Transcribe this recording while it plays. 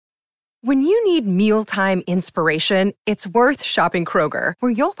When you need mealtime inspiration, it's worth shopping Kroger,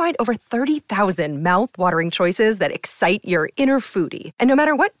 where you'll find over 30,000 mouth-watering choices that excite your inner foodie. And no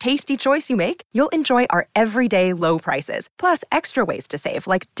matter what tasty choice you make, you'll enjoy our everyday low prices, plus extra ways to save,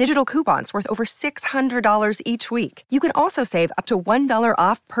 like digital coupons worth over $600 each week. You can also save up to $1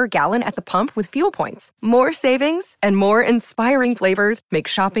 off per gallon at the pump with fuel points. More savings and more inspiring flavors make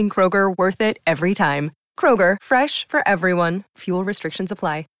shopping Kroger worth it every time. Kroger, fresh for everyone. Fuel restrictions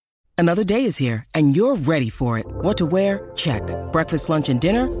apply. Another day is here, and you're ready for it. What to wear? Check. Breakfast, lunch, and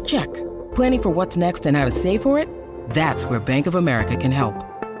dinner? Check. Planning for what's next and how to save for it? That's where Bank of America can help.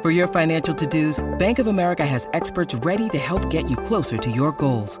 For your financial to-dos, Bank of America has experts ready to help get you closer to your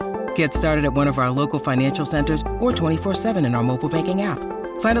goals. Get started at one of our local financial centers or 24/7 in our mobile banking app.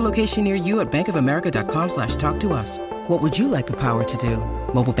 Find a location near you at bankofamerica.com/talktous. What would you like the power to do?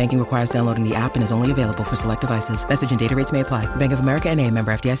 Mobile banking requires downloading the app and is only available for select devices. Message and data rates may apply. Bank of America N.A.,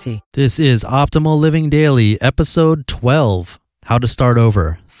 member FDIC. This is Optimal Living Daily, episode 12, How to Start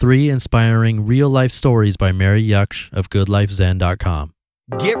Over, 3 Inspiring Real-Life Stories by Mary Yuksh of GoodLifeZen.com.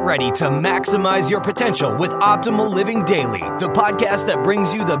 Get ready to maximize your potential with Optimal Living Daily, the podcast that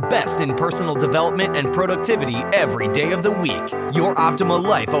brings you the best in personal development and productivity every day of the week. Your optimal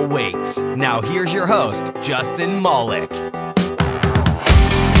life awaits. Now here's your host, Justin Malik.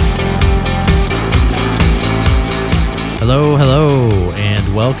 Hello,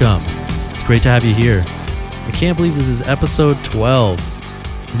 and welcome. It's great to have you here. I can't believe this is episode 12.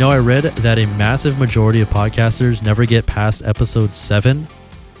 You know, I read that a massive majority of podcasters never get past episode 7,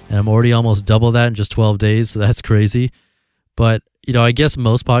 and I'm already almost double that in just 12 days, so that's crazy. But, you know, I guess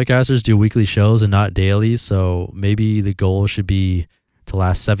most podcasters do weekly shows and not daily, so maybe the goal should be to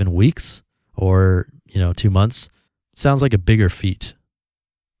last 7 weeks or, 2 months. Sounds like a bigger feat.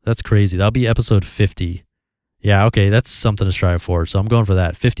 That's crazy. That'll be episode 50. Yeah, okay, that's something to strive for, so I'm going for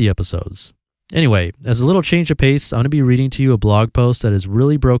that, 50 episodes. Anyway, as a little change of pace, I'm going to be reading to you a blog post that is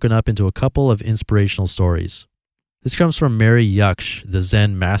really broken up into a couple of inspirational stories. This comes from Mary Yuksh, the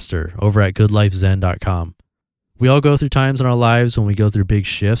Zen master, over at GoodLifeZen.com. We all go through times in our lives when we go through big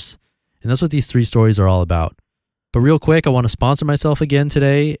shifts, and that's what these 3 stories are all about. But real quick, I want to sponsor myself again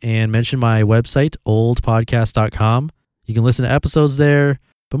today and mention my website, oldpodcast.com. You can listen to episodes there.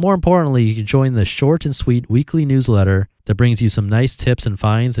 But more importantly, you can join the short and sweet weekly newsletter that brings you some nice tips and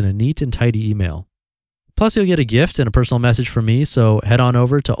finds in a neat and tidy email. Plus, you'll get a gift and a personal message from me, so head on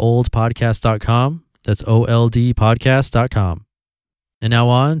over to oldpodcast.com. That's oldpodcast.com. And now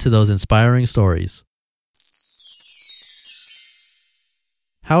on to those inspiring stories.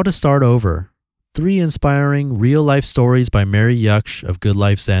 How to Start Over, 3 Inspiring Real-Life Stories by Mary Yuksh of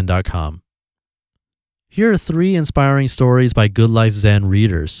GoodLifeZen.com. Here are 3 inspiring stories by Good Life Zen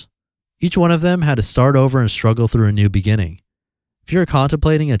readers. Each one of them had to start over and struggle through a new beginning. If you're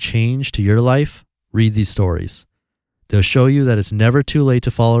contemplating a change to your life, read these stories. They'll show you that it's never too late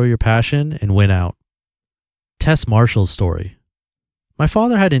to follow your passion and win out. Tess Marshall's story. My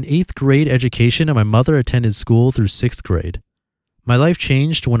father had an 8th grade education and my mother attended school through 6th grade. My life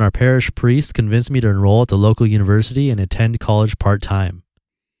changed when our parish priest convinced me to enroll at the local university and attend college part-time.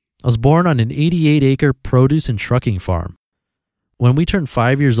 I was born on an 88-acre produce and trucking farm. When we turned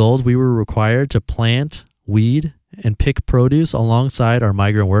 5 years old, we were required to plant, weed, and pick produce alongside our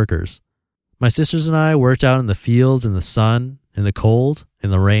migrant workers. My sisters and I worked out in the fields in the sun, in the cold, in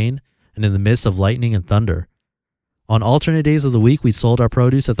the rain, and in the midst of lightning and thunder. On alternate days of the week, we sold our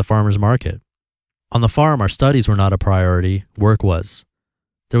produce at the farmer's market. On the farm, our studies were not a priority, work was.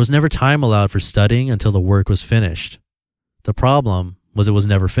 There was never time allowed for studying until the work was finished. The problem was it was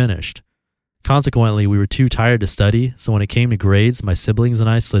never finished. Consequently, we were too tired to study, so when it came to grades, my siblings and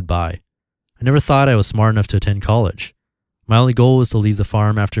I slid by. I never thought I was smart enough to attend college. My only goal was to leave the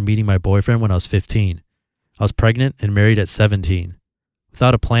farm after meeting my boyfriend when I was 15. I was pregnant and married at 17.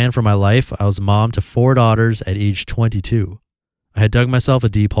 Without a plan for my life, I was mom to 4 daughters at age 22. I had dug myself a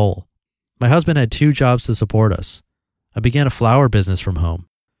deep hole. My husband had 2 jobs to support us. I began a flower business from home.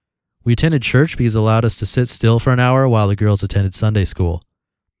 We attended church because it allowed us to sit still for an hour while the girls attended Sunday school.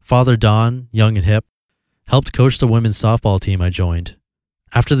 Father Don, young and hip, helped coach the women's softball team I joined.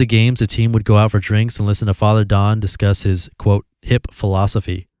 After the games, the team would go out for drinks and listen to Father Don discuss his, quote, hip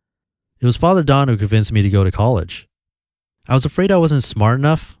philosophy. It was Father Don who convinced me to go to college. I was afraid I wasn't smart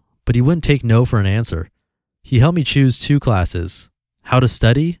enough, but he wouldn't take no for an answer. He helped me choose 2 classes, how to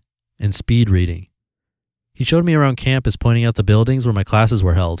study and speed reading. He showed me around campus, pointing out the buildings where my classes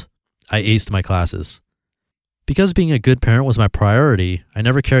were held. I aced my classes. Because being a good parent was my priority, I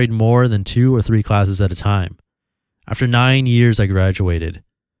never carried more than 2 or 3 classes at a time. After 9 years, I graduated.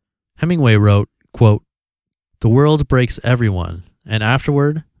 Hemingway wrote, quote, "The world breaks everyone, and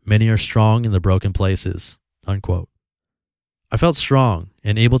afterward, Many are strong in the broken places." Unquote. I felt strong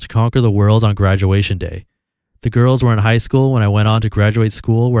and able to conquer the world on graduation day. The girls were in high school when I went on to graduate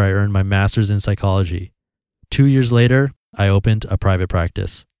school where I earned my master's in psychology. 2 years later, I opened a private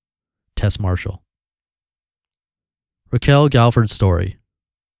practice. Tess Marshall. Raquel Galford's story.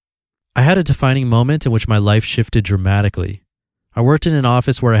 I had a defining moment in which my life shifted dramatically. I worked in an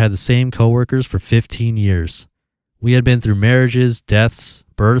office where I had the same coworkers for 15 years. We had been through marriages, deaths,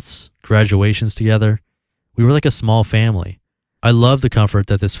 births, graduations together. We were like a small family. I loved the comfort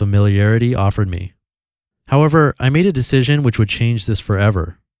that this familiarity offered me. However, I made a decision which would change this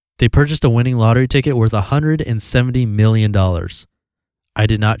forever. They purchased a winning lottery ticket worth $170 million. I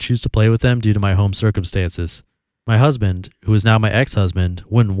did not choose to play with them due to my home circumstances. My husband, who is now my ex-husband,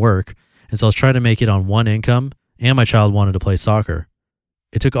 wouldn't work, and so I was trying to make it on one income, and my child wanted to play soccer.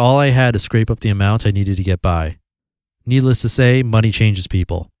 It took all I had to scrape up the amount I needed to get by. Needless to say, money changes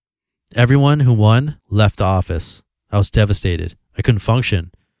people. Everyone who won left the office. I was devastated. I couldn't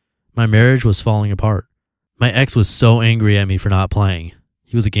function. My marriage was falling apart. My ex was so angry at me for not playing.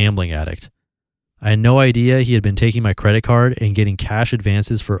 He was a gambling addict. I had no idea he had been taking my credit card and getting cash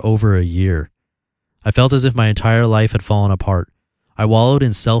advances for over a year. I felt as if my entire life had fallen apart. I wallowed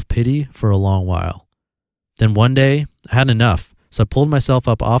in self-pity for a long while. Then one day, I had enough, so I pulled myself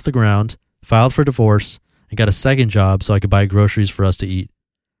up off the ground, filed for divorce, and got a second job so I could buy groceries for us to eat.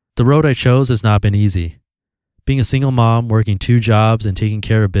 The road I chose has not been easy. Being a single mom, working 2 jobs, and taking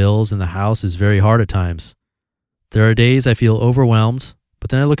care of bills in the house is very hard at times. There are days I feel overwhelmed, but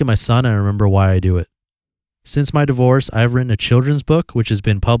then I look at my son and I remember why I do it. Since my divorce, I've written a children's book which has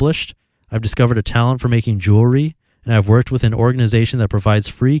been published. I've discovered a talent for making jewelry, and I've worked with an organization that provides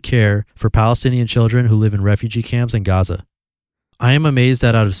free care for Palestinian children who live in refugee camps in Gaza. I am amazed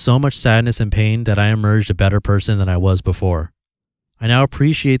that out of so much sadness and pain that I emerged a better person than I was before. I now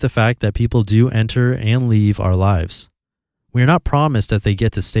appreciate the fact that people do enter and leave our lives. We are not promised that they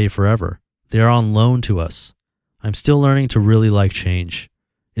get to stay forever. They are on loan to us. I'm still learning to really like change.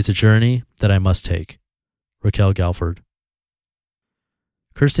 It's a journey that I must take. Raquel Galford.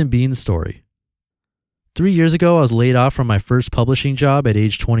 Kirsten Bean's story. 3 years ago, I was laid off from my first publishing job at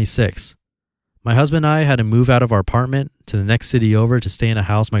age 26. My husband and I had to move out of our apartment to the next city over to stay in a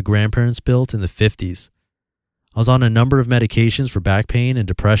house my grandparents built in the 50s. I was on a number of medications for back pain and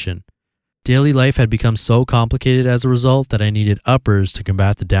depression. Daily life had become so complicated as a result that I needed uppers to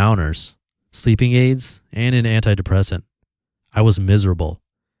combat the downers, sleeping aids, and an antidepressant. I was miserable.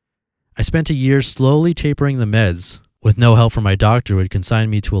 I spent a year slowly tapering the meds, with no help from my doctor who had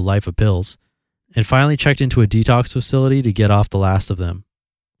consigned me to a life of pills, and finally checked into a detox facility to get off the last of them.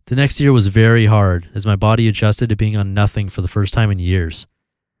 The next year was very hard as my body adjusted to being on nothing for the first time in years.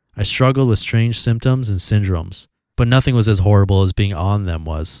 I struggled with strange symptoms and syndromes, but nothing was as horrible as being on them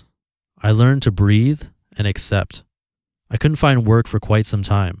was. I learned to breathe and accept. I couldn't find work for quite some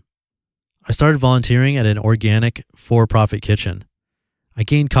time. I started volunteering at an organic, for-profit kitchen. I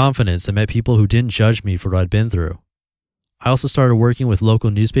gained confidence and met people who didn't judge me for what I'd been through. I also started working with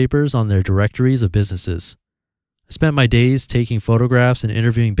local newspapers on their directories of businesses. I spent my days taking photographs and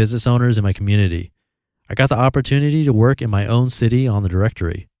interviewing business owners in my community. I got the opportunity to work in my own city on the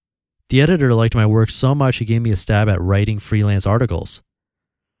directory. The editor liked my work so much he gave me a stab at writing freelance articles.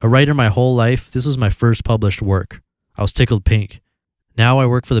 A writer my whole life, this was my first published work. I was tickled pink. Now I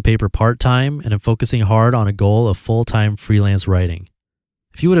work for the paper part-time and am focusing hard on a goal of full-time freelance writing.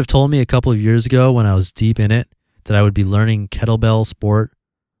 If you would have told me a couple of years ago when I was deep in it that I would be learning kettlebell sport,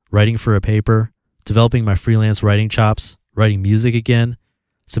 writing for a paper, developing my freelance writing chops, writing music again,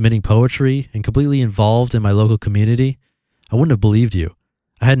 submitting poetry, and completely involved in my local community, I wouldn't have believed you.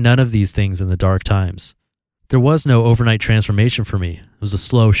 I had none of these things in the dark times. There was no overnight transformation for me. It was a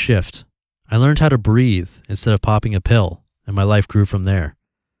slow shift. I learned how to breathe instead of popping a pill, and my life grew from there.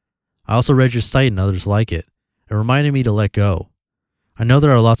 I also read your site and others like it. It reminded me to let go. I know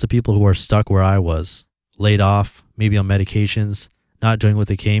there are lots of people who are stuck where I was, laid off, maybe on medications, not doing what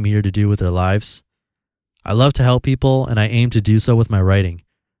they came here to do with their lives. I love to help people, and I aim to do so with my writing.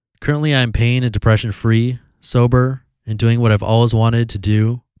 Currently, I am pain and depression-free, sober, and doing what I've always wanted to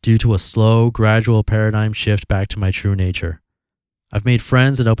do due to a slow, gradual paradigm shift back to my true nature. I've made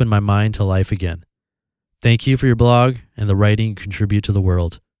friends and opened my mind to life again. Thank you for your blog and the writing you contribute to the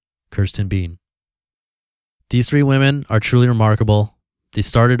world. Kirsten Bean. These 3 women are truly remarkable. They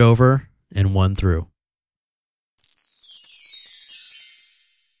started over and won through.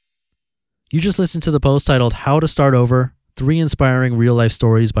 You just listened to the post titled How to Start Over, 3 Inspiring Real-Life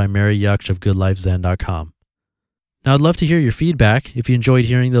Stories by Mary Yucksch of GoodLifeZen.com. Now, I'd love to hear your feedback if you enjoyed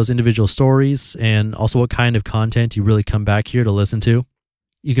hearing those individual stories and also what kind of content you really come back here to listen to.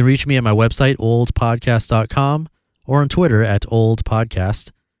 You can reach me at my website, oldpodcast.com, or on Twitter at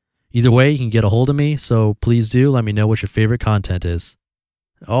oldpodcast. Either way, you can get a hold of me, so please do let me know what your favorite content is.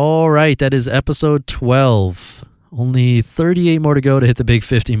 All right, that is episode 12. Only 38 more to go to hit the big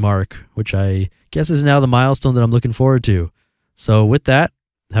 50 mark, which I guess is now the milestone that I'm looking forward to. So with that,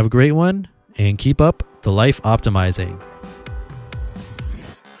 have a great one, and keep up the life optimizing.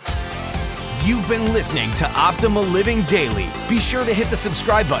 You've been listening to Optimal Living Daily. Be sure to hit the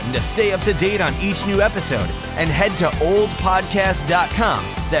subscribe button to stay up to date on each new episode, and head to oldpodcast.com.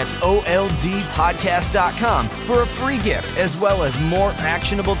 That's OLDpodcast.com for a free gift, as well as more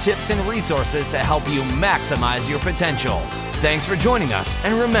actionable tips and resources to help you maximize your potential. Thanks for joining us,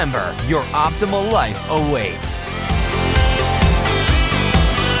 and remember, your optimal life awaits.